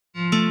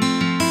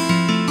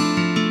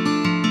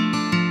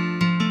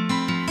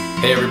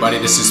Hey everybody,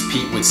 this is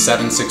Pete with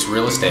 7/6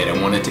 Real Estate.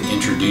 I wanted to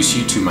introduce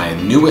you to my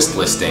newest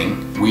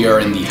listing. We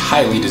are in the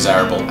highly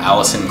desirable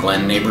Allison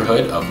Glen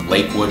neighborhood of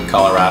Lakewood,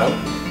 Colorado.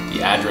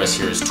 The address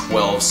here is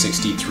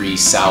 1263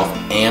 South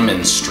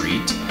Ammons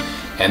Street.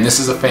 And this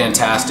is a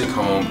fantastic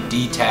home,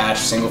 detached,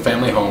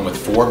 single-family home with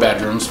 4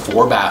 bedrooms,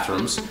 4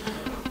 bathrooms.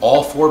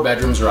 All 4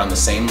 bedrooms are on the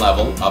same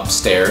level,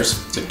 upstairs.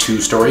 It's a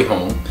 2-story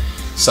home.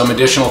 Some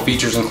additional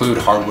features include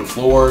hardwood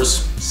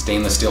floors,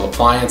 stainless steel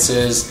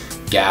appliances,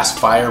 gas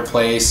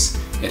fireplace.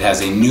 It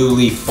has a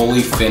newly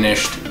fully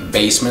finished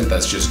basement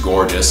that's just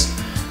gorgeous.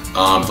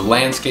 The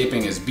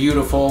landscaping is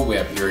beautiful. We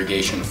have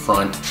irrigation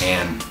front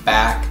and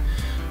back.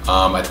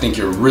 I think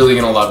you're really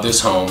gonna love this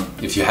home.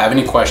 If you have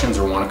any questions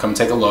or wanna come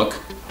take a look,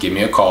 give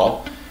me a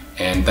call,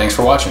 and thanks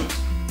for watching.